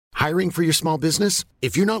Hiring for your small business?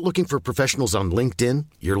 If you're not looking for professionals on LinkedIn,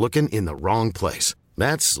 you're looking in the wrong place.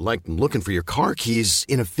 That's like looking for your car keys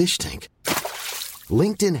in a fish tank.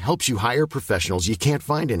 LinkedIn helps you hire professionals you can't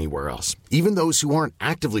find anywhere else, even those who aren't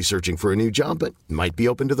actively searching for a new job but might be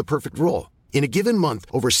open to the perfect role. In a given month,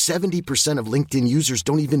 over 70% of LinkedIn users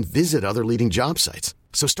don't even visit other leading job sites.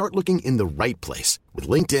 So start looking in the right place. With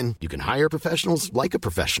LinkedIn, you can hire professionals like a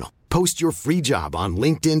professional. Post your free job on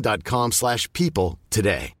linkedin.com/people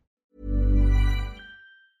today.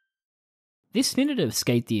 This minute of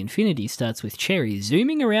Skate the Infinity starts with Cherry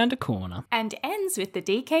zooming around a corner. And ends with the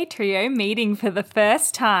DK trio meeting for the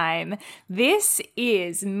first time. This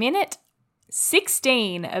is minute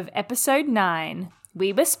 16 of episode 9.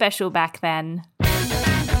 We were special back then.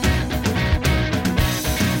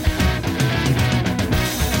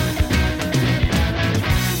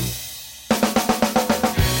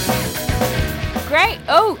 Great.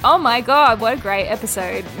 Oh my God, what a great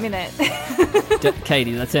episode. Minute.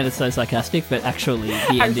 Katie, that sounded so sarcastic, but actually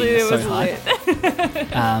the ending is so high.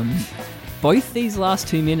 Both these last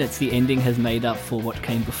 2 minutes, the ending has made up for what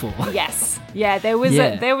came before. Yes. Yeah, there was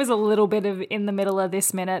a little bit of in the middle of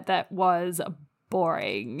this minute that was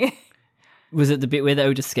boring. Was it the bit where they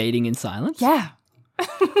were just skating in silence? Yeah.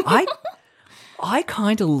 I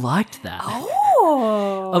kind of liked that. Oh.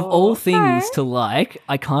 Of all things to like,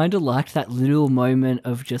 I kind of liked that little moment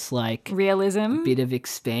of just like realism, a bit of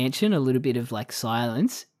expansion, a little bit of like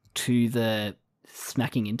silence to the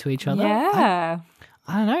smacking into each other. Yeah.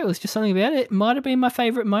 I don't know, it was just something about it. It might have been my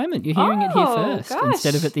favourite moment. You're hearing it here first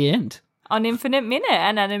instead of at the end. On Infinite Minute,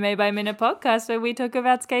 an Anime by Minute podcast where we talk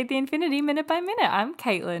about Skate the Infinity minute by minute. I'm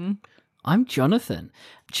Caitlin. I'm Jonathan.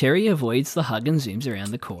 Cherry avoids the hug and zooms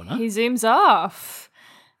around the corner. He zooms off.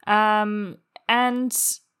 And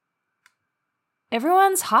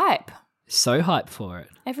everyone's hype. So hype for it.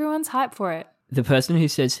 Everyone's hype for it. The person who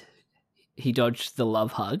says he dodged the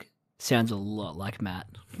love hug sounds a lot like Matt.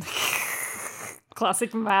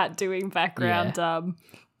 Classic Matt doing background.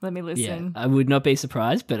 Let me listen. Yeah, I would not be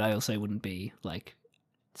surprised, but I also wouldn't be like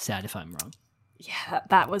sad if I'm wrong. Yeah,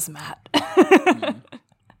 that was Matt.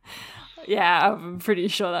 Yeah, I'm pretty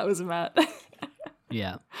sure that was Matt.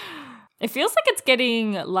 Yeah. It feels like it's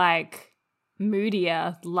getting like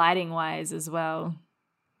moodier lighting wise as well.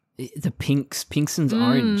 The pinks and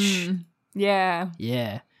orange. Yeah.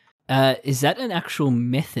 Yeah. Is that an actual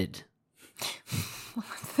method?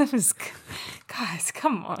 That was, guys,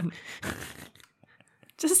 come on.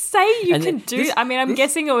 Just say you can do. I'm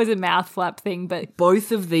guessing it was a mouth flap thing, but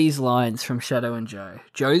both of these lines from Shadow and Joe.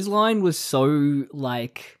 Joe's line was so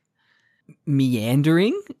like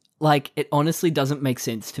meandering. Like, it honestly doesn't make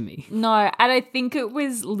sense to me. No, and I think it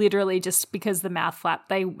was literally just because the mouth flap,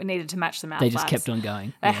 they needed to match the mouth flaps. They just kept on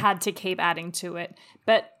going. They had to keep adding to it.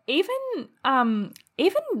 But even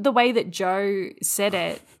the way that Joe said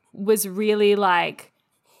it was really like,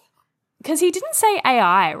 because he didn't say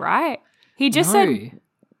AI, right? He just said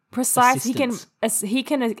precise. Assistance. He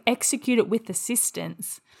can execute it with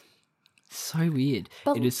assistance. So weird.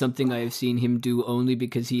 It is something I have seen him do only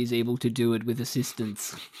because he is able to do it with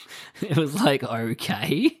assistance. It was like,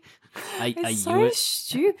 okay. It's so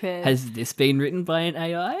stupid. Has this been written by an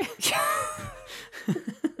AI?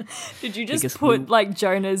 Did you just put like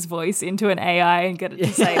Jonah's voice into an AI and get it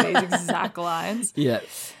to say these exact lines? Yeah.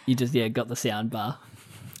 You just got the sound bar.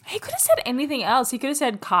 He could have said anything else. He could have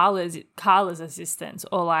said Carla's assistance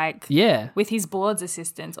or like with his board's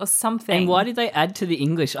assistance or something. And why did they add to the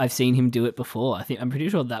English? I've seen him do it before. I'm pretty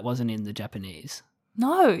sure that wasn't in the Japanese.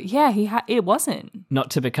 No, yeah, it wasn't. Not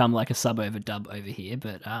to become like a sub over dub over here,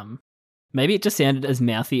 but maybe it just sounded as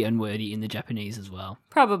mouthy and wordy in the Japanese as well.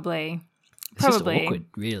 Probably. It's just awkward,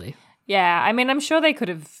 really. Yeah, I mean, I'm sure they could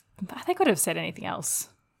have said anything else,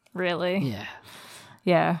 really. Yeah.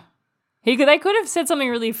 Yeah. They could have said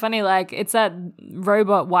something really funny, like, it's that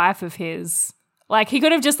robot wife of his. Like, he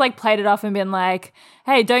could have just, like, played it off and been like,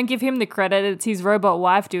 hey, don't give him the credit, it's his robot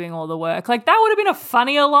wife doing all the work. Like, that would have been a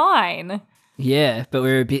funnier line. Yeah, but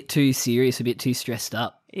we're a bit too serious, a bit too stressed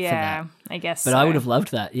up for that. I guess But so. I would have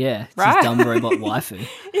loved that, yeah. It's right? his dumb robot waifu.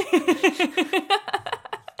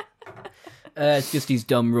 It's just his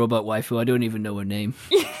dumb robot waifu. I don't even know her name.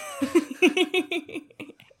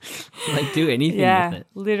 Like, do anything with it.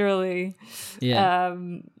 Literally. Yeah.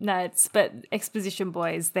 But exposition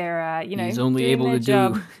boys, they're, he's only doing able their to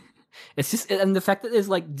job. do. It's just, and the fact that there's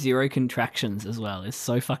like 0 contractions as well is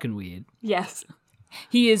so fucking weird. Yes.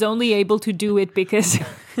 He is only able to do it because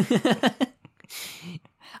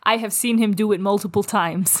I have seen him do it multiple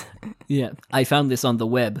times. Yeah. I found this on the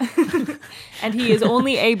web. And he is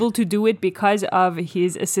only able to do it because of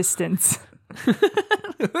his assistants.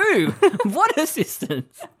 Who? What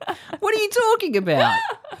assistants? What are you talking about?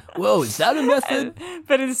 Whoa, is that a method?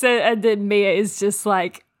 But instead, and then Mia is just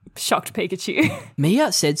like shocked Pikachu.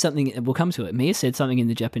 Mia said something, we'll come to it. Mia said something in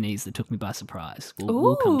the Japanese that took me by surprise.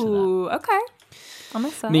 We'll come to that. Ooh, okay. I'm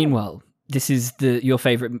excited. Meanwhile, this is your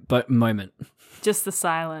favourite moment. Just the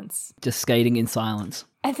silence. Just skating in silence.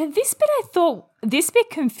 And then this bit, I thought, this bit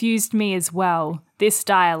confused me as well, this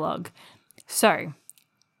dialogue. So,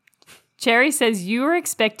 Cherry says, you were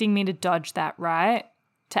expecting me to dodge that, right?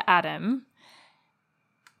 To Adam.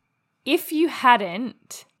 If you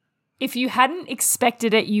hadn't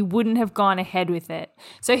expected it, you wouldn't have gone ahead with it.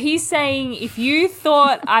 So he's saying if you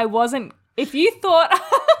thought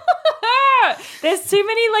there's too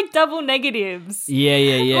many like double negatives.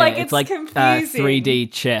 Yeah. Like it's like confusing.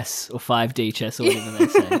 3D chess or 5D chess or whatever they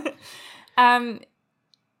say.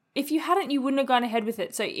 If you hadn't, you wouldn't have gone ahead with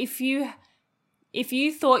it. So if you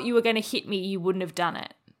thought you were going to hit me, you wouldn't have done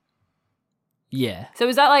it. Yeah. So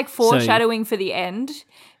is that like foreshadowing for the end?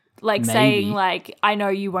 Like Maybe. saying like, I know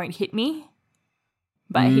you won't hit me,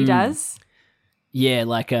 but he does? Yeah,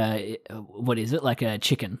 like what is it? Like a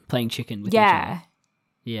chicken, playing chicken with each other.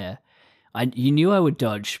 Yeah. You knew I would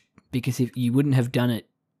dodge because if you wouldn't have done it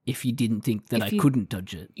if you didn't think that I couldn't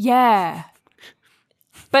dodge it. Yeah.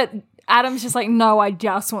 But Adam's just like, no, I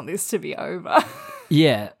just want this to be over.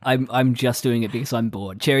 Yeah, I'm just doing it because I'm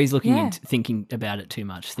bored. Cherry's looking into thinking about it too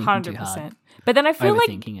much, thinking too hard. But then I feel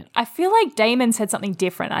Overthinking like Damon said something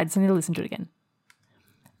different. I just need to listen to it again.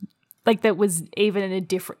 Like that was even in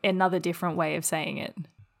another different way of saying it.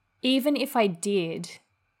 Even if I did,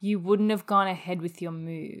 you wouldn't have gone ahead with your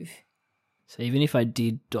move. So even if I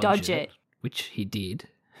did dodge it, it, which he did,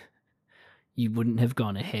 you wouldn't have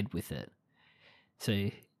gone ahead with it. So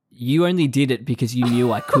you only did it because you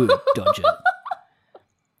knew I could dodge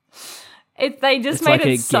it. They just It's made like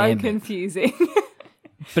it a so gambit. confusing.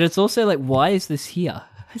 But it's also like, why is this here?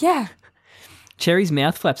 Yeah. Cherry's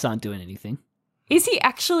mouth flaps aren't doing anything. Is he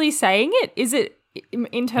actually saying it? Is it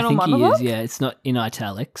internal I think monologue? he is, yeah. It's not in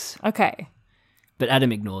italics. Okay. But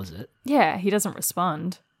Adam ignores it. Yeah, he doesn't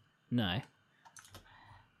respond. No.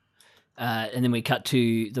 And then we cut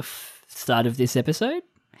to the start of this episode.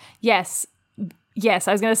 Yes,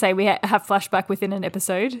 I was going to say we have flashback within an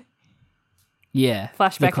episode. Yeah,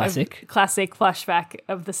 Flashback. the classic. Classic flashback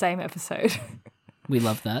of the same episode. We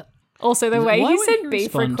love that. Also, the way Why he would said he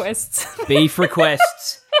beef respond? requests. Beef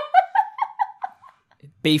requests.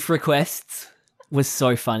 Beef requests was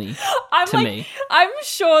so funny to me. I'm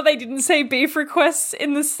sure they didn't say beef requests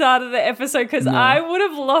in the start of the episode because I would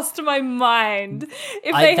have lost my mind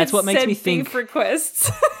if they had said beef requests.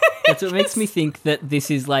 That's what makes me think that this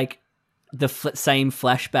is like the same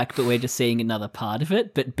flashback, but we're just seeing another part of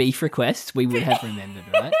it. But beef requests, we would have remembered,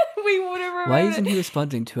 right? We would have remembered. Why isn't he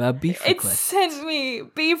responding to our beef It requests? sent me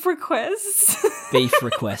beef requests. Beef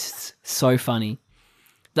requests. So funny.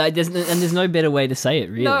 And there's no better way to say it,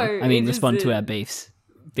 really. No, I mean, it respond to isn't. our beefs.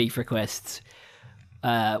 Beef requests.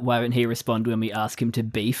 Why won't he respond when we ask him to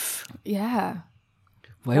beef? Yeah.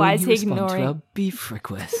 Why Why won't is he he respond to ignoring- our beef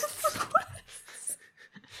requests?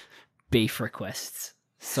 Beef requests.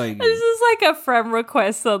 So good. This is like a friend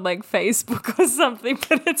request on like Facebook or something,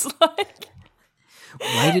 but it's like...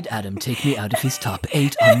 Why did Adam take me out of his top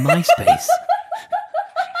 8 on MySpace?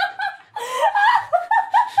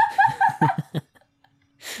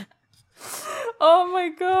 Oh my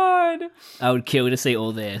god. I would kill to see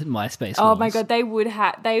all their MySpace Oh walls. my god, they would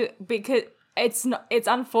have because it's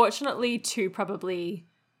unfortunately too probably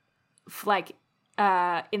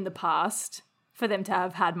in the past for them to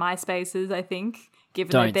have had MySpaces, I think,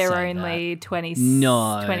 given Don't that they're say only that.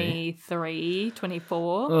 23,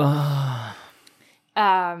 24.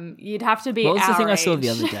 You'd have to be What was the our thing I saw age. the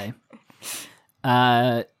other day?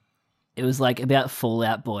 It was like about Fall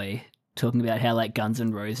Out Boy talking about how like Guns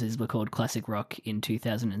N' Roses were called classic rock in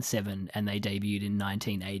 2007 and they debuted in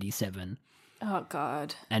 1987. Oh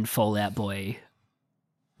god. And Fall Out Boy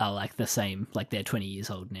are like the same, like they're 20 years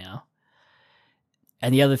old now.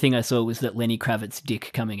 And the other thing I saw was that Lenny Kravitz's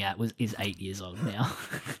dick coming out is 8 years old now.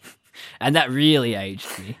 And that really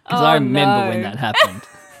aged me because I remember when that happened.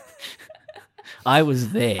 I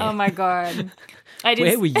was there. Oh my god.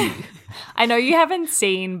 Where were you? I know you haven't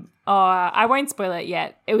seen, I won't spoil it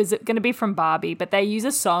yet. It was going to be from Barbie, but they use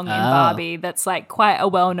a song in Barbie that's like quite a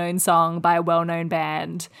well-known song by a well-known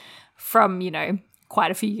band from,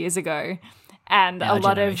 quite a few years ago. And Our a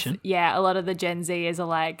lot generation. of the Gen Zers are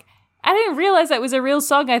like, I didn't realize that was a real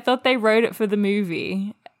song. I thought they wrote it for the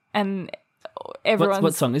movie. And everyone's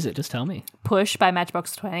What song is it? Just tell me. Push by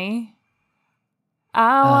Matchbox 20.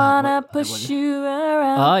 I wanna what push is- you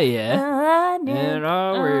around. Oh yeah. And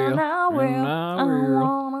I will. I will. And I will.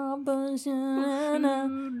 wanna push you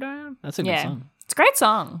around. That's a good Yeah. song. It's a great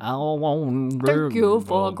song. I won't Thank you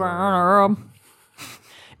for granted.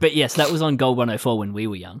 But yes, that was on Gold 104 when we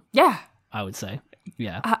were young, Yeah, I would say.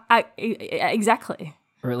 Yeah. exactly.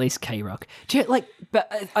 Or at least K-Rock. Do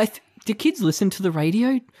kids listen to the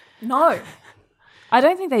radio? No, I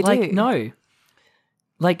don't think they Like, do. no.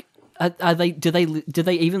 Like, are they? Do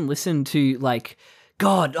they even listen to like?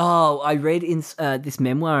 God, I read in this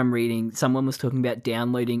memoir I'm reading. Someone was talking about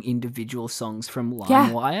downloading individual songs from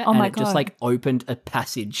LimeWire, Oh and my it just God. like opened a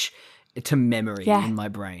passage to memory Yeah. in my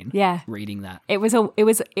brain. Yeah. reading that. It was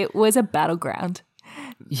a battleground.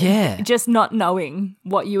 Yeah, Just not knowing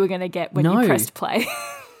what you were going to get when No. you pressed play.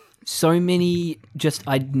 so many. Just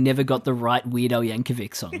I'd never got the right Weird Al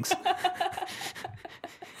Yankovic songs.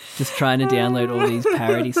 Just trying to download all these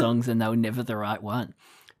parody songs, and they were never the right one.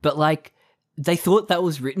 But like, they thought that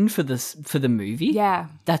was written for the movie. Yeah,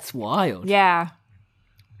 That's wild. yeah.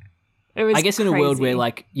 It was. I guess in a world where crazy.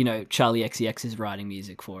 like, you know, Charlie XCX is writing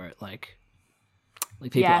music for it, like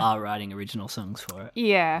people Yeah. are writing original songs for it.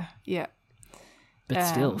 Yeah, yeah, But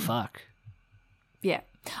still, fuck. yeah.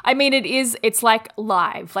 I mean, it's like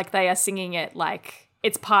live. Like they are singing it like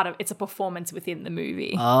it's a performance within the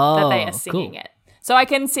movie that they are singing cool. it. So I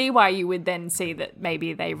can see why you would then see that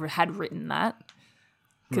maybe they had written that.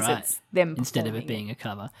 Because Right. it's them Instead of it performing being a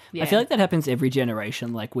cover. Yeah. I feel like that happens every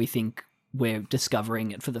generation. Like we think we're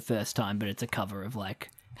discovering it for the first time, but it's a cover of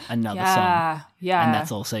like another song. Yeah, yeah. And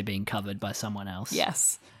that's also being covered by someone else.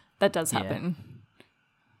 Yes, that does happen.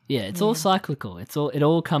 Yeah, it's all cyclical. It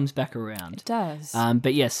all comes back around. It does.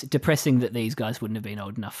 But yes, depressing that these guys wouldn't have been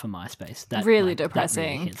old enough for MySpace. That Really That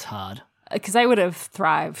depressing. really hits hard. Because they would have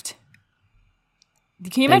thrived.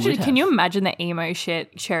 Can you They imagine? would Can you have. imagine the emo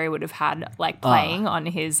shit Cherry would have had like playing on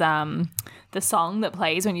his the song that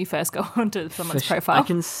plays when you first go onto someone's profile? I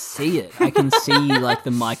can see it. I can see like the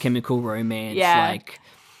My Chemical Romance, Yeah. like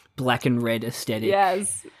black and red aesthetic.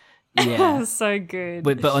 Yes, Yeah. so good.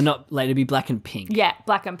 But not later be black and pink. Yeah,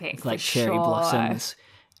 black and pink. Like for cherry sure. blossoms.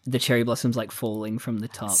 The cherry blossoms like falling from the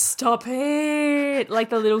top. Stop it! Like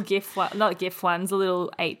the little GIF one, not GIF ones, the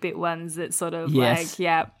little 8-bit ones that sort of Yes. like,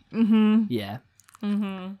 yeah. Yeah.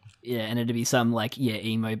 Mm-hmm. Yeah, and it'd be some like,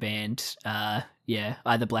 emo band.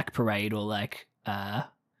 Either Black Parade or like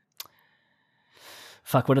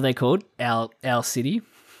fuck, what are they called? Our City?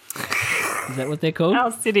 Is that what they're called?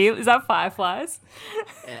 Our City, is that Fireflies?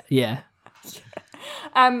 Yeah.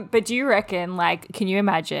 But do you reckon, like, can you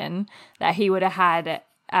imagine that he would have had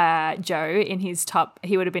Joe in his top,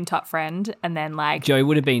 he would have been top friend, and then like, Joe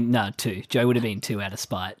would have been, two. Joe would have been 2 out of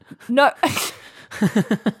spite. no,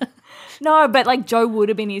 no, but like Joe would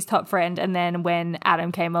have been his top friend, and then when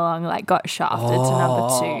Adam came along, like got shafted to number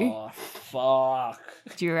 2. Fuck.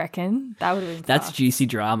 Do you reckon that would have been That's tough? juicy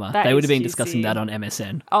drama. That They would is have been juicy. discussing that on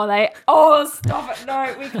MSN. Oh, stop it.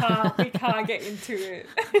 No, we can't get into it.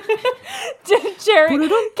 Jerry,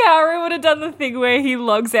 Cowrie would have done the thing where he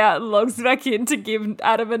logs out and logs back in to give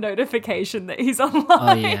Adam a notification that he's online.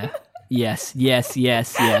 Oh, yeah. Yes.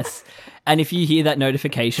 And if you hear that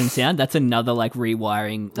notification sound, that's another like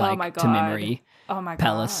rewiring Oh my like God. to memory Oh my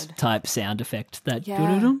palace God. type sound effect. That Yeah,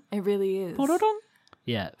 doo-doo-doo, it really is. doo-doo-doo.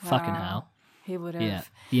 Yeah, fucking Wow. hell. He would have. Yeah.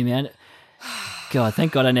 The amount God,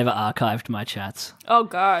 thank God I never archived my chats. Oh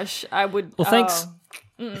gosh, I would. Well, thanks.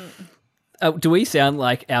 Do we sound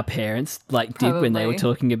like our parents like did when they were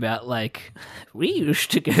Probably. talking about like we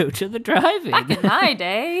used to go to the drive-in? Back in my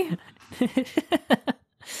day.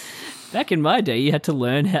 Back in my day, you had to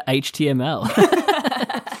learn how HTML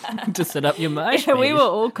to set up your MySpace. Yeah, we were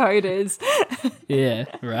all coders. Yeah,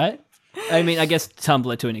 right? I mean, I guess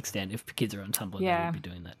Tumblr to an extent. If kids are on Tumblr, Yeah. they would be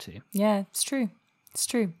doing that too. Yeah, it's true. It's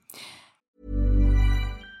true.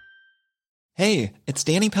 Hey, it's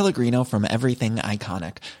Danny Pellegrino from Everything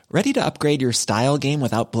Iconic. Ready to upgrade your style game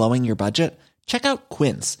without blowing your budget? Check out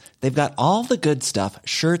Quince. They've got all the good stuff,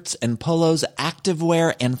 shirts and polos,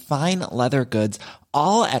 activewear, and fine leather goods,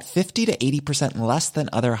 all at 50 to 80% less than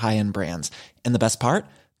other high-end brands. And the best part?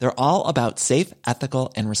 They're all about safe,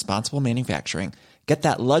 ethical, and responsible manufacturing. Get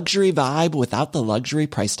that luxury vibe without the luxury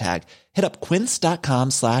price tag. Hit up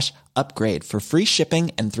quince.com/upgrade for free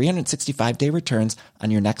shipping and 365-day returns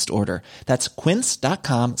on your next order. That's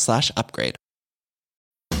quince.com/upgrade.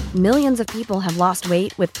 Millions of people have lost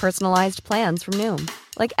weight with personalized plans from Noom.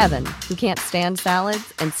 Like Evan, who can't stand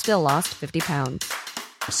salads and still lost 50 pounds.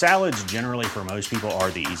 Salads generally for most people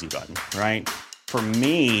are the easy button, right? For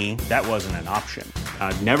me, that wasn't an option.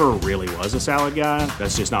 I never really was a salad guy.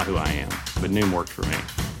 That's just not who I am. But Noom worked for me.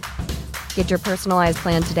 Get your personalized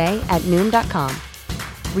plan today at Noom.com.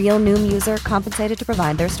 Real Noom user compensated to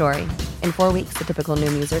provide their story. In 4 weeks, the typical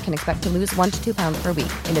Noom user can expect to lose 1 to 2 pounds per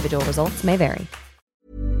week. Individual results may vary.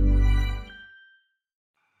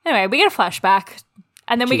 Anyway, we get a flashback.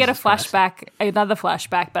 And then we get a Jesus Christ. flashback, another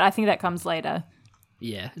flashback, but I think that comes later.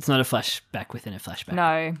 Yeah, it's not a flashback within a flashback.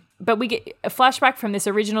 No. But we get a flashback from this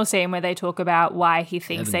original scene where they talk about why he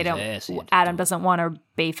thinks Adam doesn't want to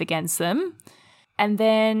beef against them. And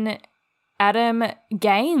then Adam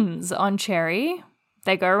gains on Cherry.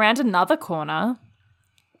 They go around another corner.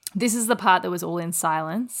 This is the part that was all in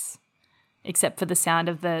silence, except for the sound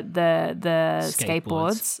of the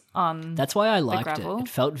skateboards on. That's why I liked it. gravel. It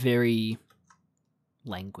felt very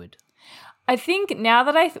languid. I think now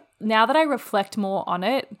that I reflect more on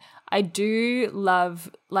it, I do love,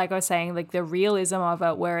 like I was saying, like the realism of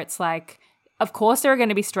it, where it's like, of course there are going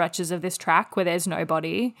to be stretches of this track where there's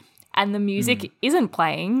nobody and the music isn't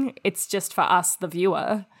playing. It's just for us, the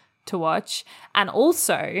viewer, to watch. And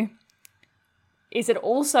also, is it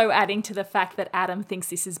also adding to the fact that Adam thinks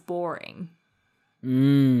this is boring?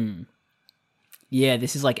 Yeah,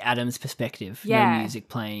 this is like Adam's perspective. Yeah. No music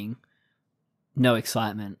playing, no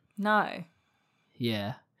excitement. No.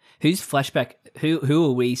 Yeah. Who's flashback? Who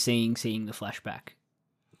are we seeing the flashback?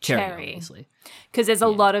 Cherry. Obviously. Because there's a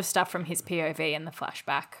lot of stuff from his POV in the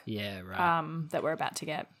flashback Yeah, right. that we're about to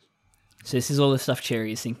get. So this is all the stuff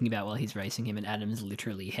Cherry is thinking about while he's racing him, and Adam's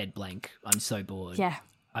literally head blank. I'm so bored. Yeah.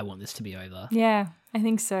 I want this to be over. Yeah, I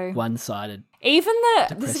think so. One-sided. Even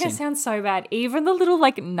this is going to sound so bad, even the little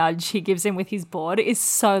like nudge he gives him with his board is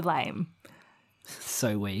so lame.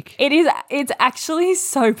 So weak. It's actually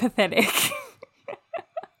so pathetic.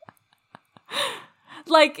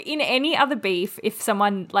 Like in any other beef, if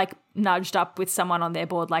someone like nudged up with someone on their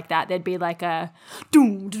board like that, there'd be like a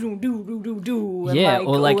do do do do do do. and, Yeah,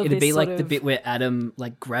 or like all of it'd be this like sort the of- bit where Adam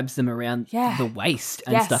like grabs them around Yeah. the waist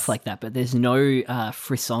and Yes. stuff like that. But there's no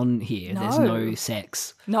frisson here. There's No. no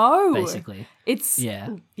sex, No, basically. it's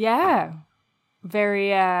Yeah.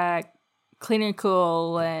 very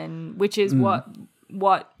clinical, and which is what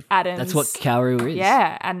Adam's. That's what Kaoru is.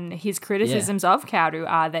 Yeah, and his criticisms of Kaoru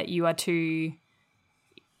are that you are too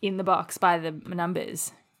in the box by the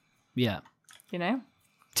numbers. Yeah. You know?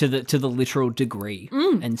 To the literal degree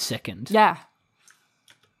and second. Yeah.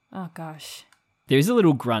 Oh gosh. There is a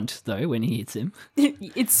little grunt though when he hits him.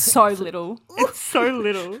 It's so little. It's so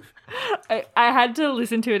little. I had to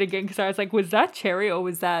listen to it again because I was like, was that Cherry or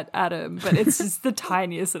was that Adam? But it's just the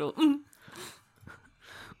tiniest little.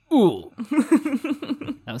 Ooh.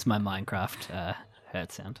 That was my Minecraft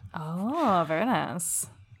hurt sound. Oh, very nice.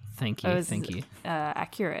 Thank That you. was, Thank you.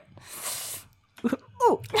 Accurate.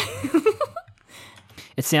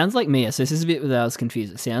 It sounds like Mia. So this is a bit where I was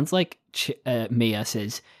confused. It sounds like Mia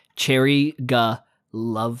says Cherry ga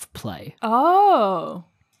love play Oh.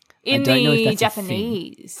 In don't know if the that's a thing.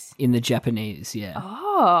 Japanese. in the Japanese. Yeah.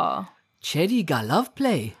 Oh. Cherry ga love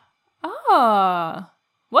play. Oh.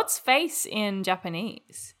 What's face in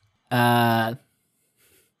Japanese? No.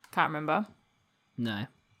 Can't remember. Don't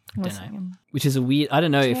What's know. it? Which is a weird. I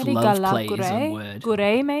don't know if Cherry love ga play is a gure? word.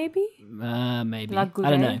 Gure, maybe? Maybe. La I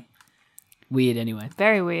don't know. gure? Weird anyway.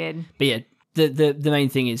 Very weird. But yeah, the main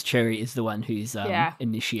thing is Cherry is the one who's Yeah.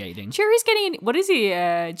 initiating. Cherry's getting. What is he?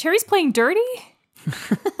 Cherry's playing dirty?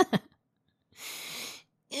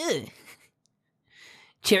 Ugh.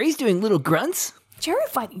 Cherry's doing little grunts. Cherry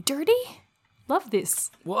fighting dirty? Love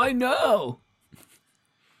this. Why no?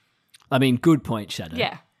 I mean, good point, Shadow.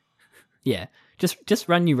 Yeah. Yeah. Just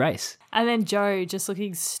run your race. And then Joe just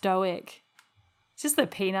looking stoic. It's just the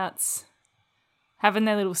Peanuts having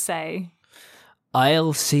their little say.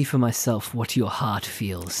 I'll see for myself what your heart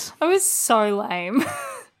feels. That was so lame.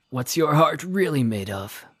 What's your heart really made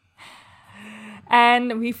of?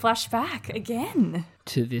 And we flash back again.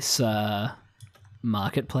 To this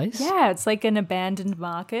marketplace? Yeah, it's like an abandoned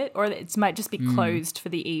market, or it might just be closed for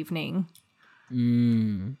the evening. Yeah,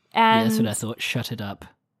 And that's what I thought. Shut it up.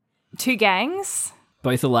 two gangs.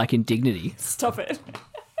 Both alike in dignity. Stop it.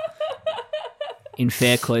 In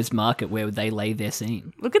fair closed market where they lay their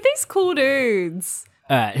scene. Look at these cool dudes.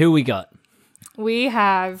 All right, who we got? We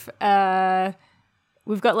have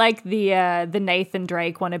we've got like the Nathan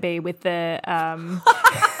Drake wannabe with the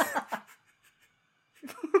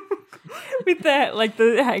with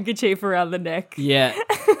the handkerchief around the neck. Yeah,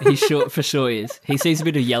 he for sure is. He sees a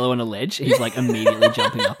bit of yellow on a ledge. He's like immediately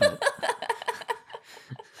jumping up it.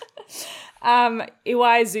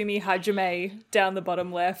 Iwaizumi Hajime down the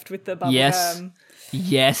bottom left with the bubble Yes. gum.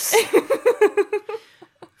 Yes.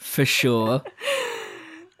 For sure.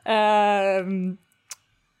 Beanie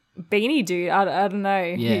Dude, I don't know.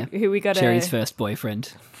 Yeah. Who we got Cherry's first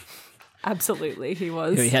boyfriend. Absolutely, he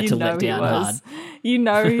was. Who he had to let down hard. You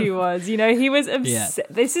know he was. You know, he was obsessed. Yeah.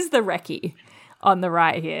 This is the recce on the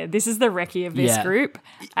right here. This is the recce of this group.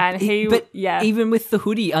 And even with the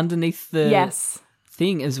hoodie underneath the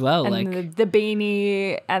thing as well. And like the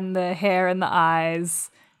beanie and the hair and the eyes.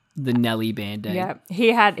 The Nelly Band-Aid. Yeah,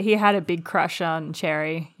 he had a big crush on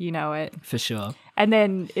Cherry. You know it. For sure. And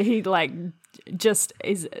then he like just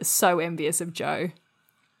is so envious of Joe.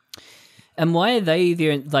 And why are they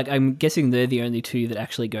I'm guessing they're the only two that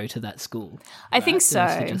actually go to that school. I think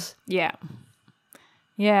so.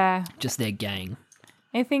 Yeah. Just their gang.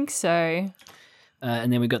 I think so.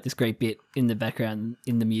 And then we got this great bit in the background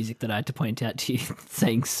in the music that I had to point out to you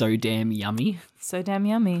saying so damn yummy. So damn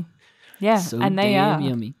yummy. Yeah, so and they damn are.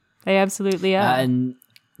 Yummy. They absolutely are. And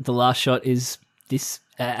the last shot is this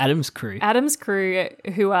Adam's crew. Adam's crew,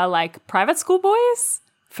 who are like private school boys,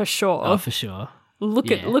 for sure. Oh, for sure.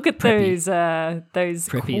 Look at preppy. those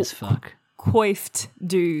preppy as fuck, coiffed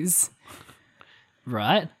dudes.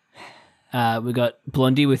 Right. We got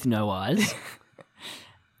Blondie with no eyes.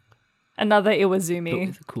 Another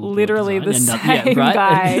Iwazumi, cool literally the same right?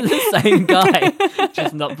 guy. The same guy,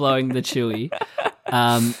 just not blowing the chewy.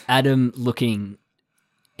 Adam looking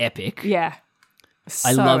epic. Yeah.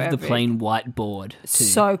 I love the plain white board too.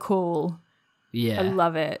 So cool. Yeah. I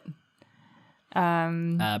love it.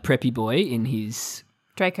 Preppy boy in his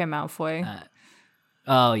Draco Malfoy.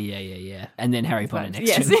 Oh yeah. And then Harry Potter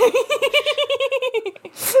next to him.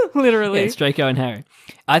 Literally. Yeah, it's Draco and Harry.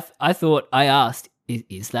 I thought I asked,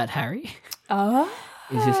 is that Harry? Oh.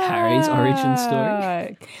 Is this Harry's origin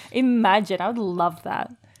story? Imagine. I would love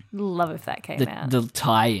that. Love if that came out. The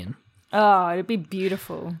tie-in. Oh, it'd be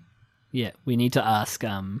beautiful. Yeah, we need to ask,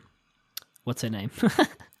 what's her name?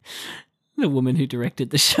 The woman who directed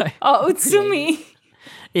the show. Oh, Utsumi.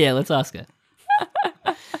 Yeah, let's ask her.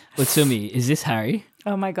 Utsumi, is this Harry?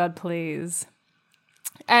 Oh my God, please.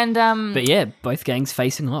 And but yeah, both gangs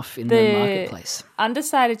facing off in the marketplace.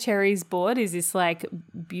 Underside of Cherry's board is this like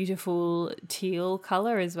beautiful teal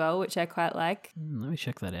color as well, which I quite like. Let me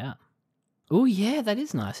check that out. Oh yeah, that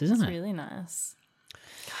is nice, isn't it? It's really nice.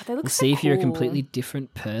 God, they look so see if you're a cool. completely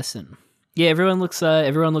different person. Yeah, everyone looks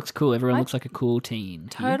cool. Everyone looks like a cool teen.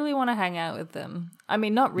 Totally want to hang out with them. I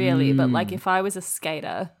mean, not really, but like if I was a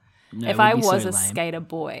skater, No, if it would I be was so a lame. skater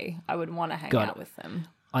boy, I would want to hang Got out it. with them.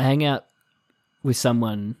 I hang out with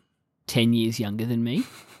someone 10 years younger than me,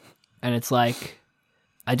 and it's like,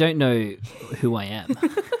 I don't know who I am.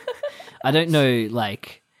 I don't know,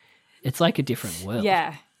 like, it's like a different world.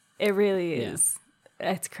 Yeah, it really is.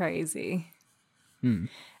 It's crazy. Oh,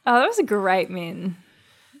 that was a great min.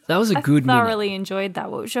 That was a good I minute. thoroughly enjoyed that.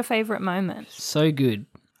 What was your favourite moment? So good.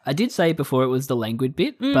 I did say before it was the languid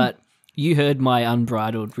bit, but you heard my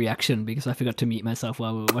unbridled reaction because I forgot to mute myself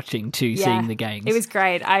while we were watching seeing the gangs. It was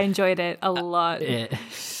great. I enjoyed it a lot. Yeah.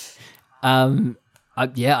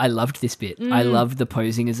 I loved this bit. I loved the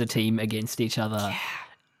posing as a team against each other. Yeah.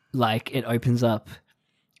 Like, it opens up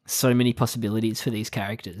so many possibilities for these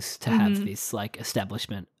characters to have this, like,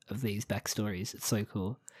 establishment of these backstories. It's so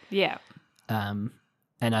cool. Yeah.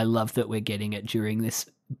 And I love that we're getting it during this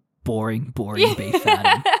boring beef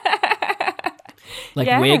Adam. Like,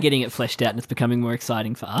 we're getting it fleshed out and it's becoming more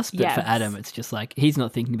exciting for us, but for Adam, it's just like, he's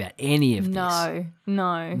not thinking about any of this.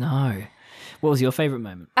 No. What was your favourite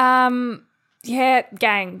moment? Yeah,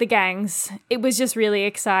 the gangs. It was just really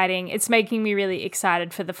exciting. It's making me really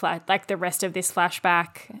excited for the rest of this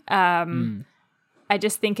flashback. I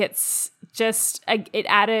just think it's just, it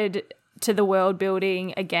added to the world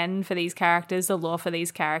building again for these characters, the lore for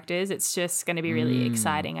these characters. It's just going to be really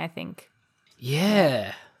exciting, I think.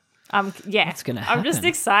 Yeah. It's gonna happen. I'm just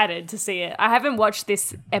excited to see it. I haven't watched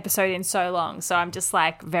this episode in so long, so I'm just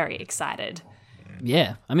like very excited.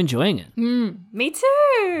 Yeah, I'm enjoying it. Me too.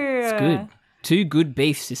 It's good. 2 good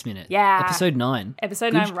beefs this minute. Yeah. Episode 9.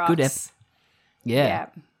 Episode 9 rocks. Good yeah.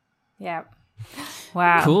 Yeah.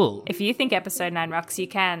 Wow. Cool. If you think episode 9 rocks, you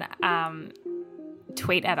can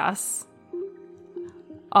tweet at us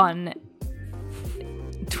on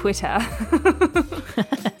Twitter.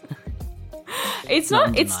 It's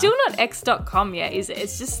still not x.com yet, is it?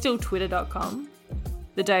 It's just still twitter.com,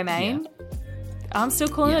 the domain. Yeah. I'm still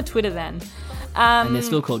calling it Twitter then. And they're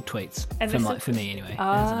still called tweets, and for me anyway. It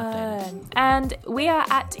hasn't updated. And we are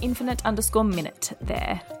at _minute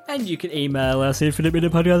there. And you can email us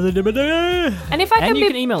infiniteminutepodcast@gmail.com. And if I can you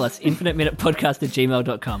can email us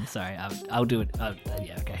infiniteminutepodcast@gmail.com. Sorry, I'll do it.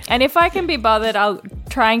 Yeah, okay. And if I can be bothered, I'll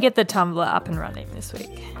try and get the Tumblr up and running this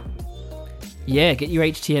week. Yeah, get your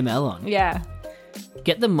HTML on. Yeah.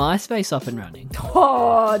 Get the MySpace up and running.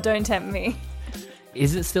 Oh, don't tempt me.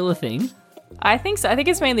 Is it still a thing? I think so. I think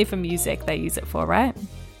it's mainly for music they use it for, right?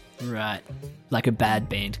 Right. Like a bad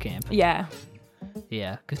Bandcamp. Yeah.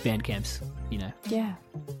 Yeah, because Bandcamp's, Yeah.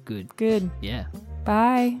 good. Good. Yeah.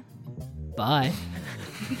 Bye. Bye.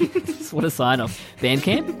 What a sign off.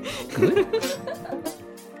 Bandcamp? Good.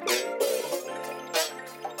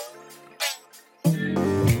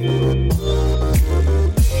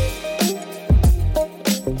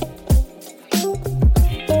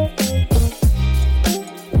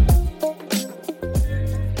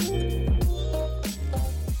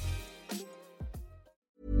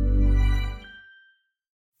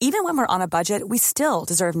 Even when we're on a budget, we still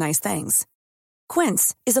deserve nice things.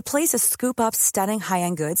 Quince is a place to scoop up stunning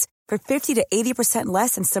high-end goods for 50 to 80%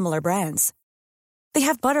 less than similar brands. They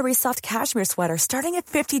have buttery soft cashmere sweaters starting at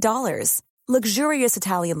 $50, luxurious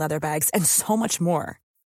Italian leather bags, and so much more.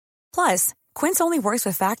 Plus, Quince only works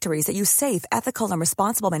with factories that use safe, ethical, and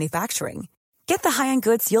responsible manufacturing. Get the high-end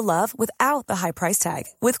goods you'll love without the high price tag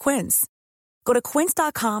with Quince. Go to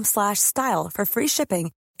quince.com/style for free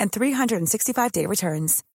shipping and 365-day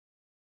returns.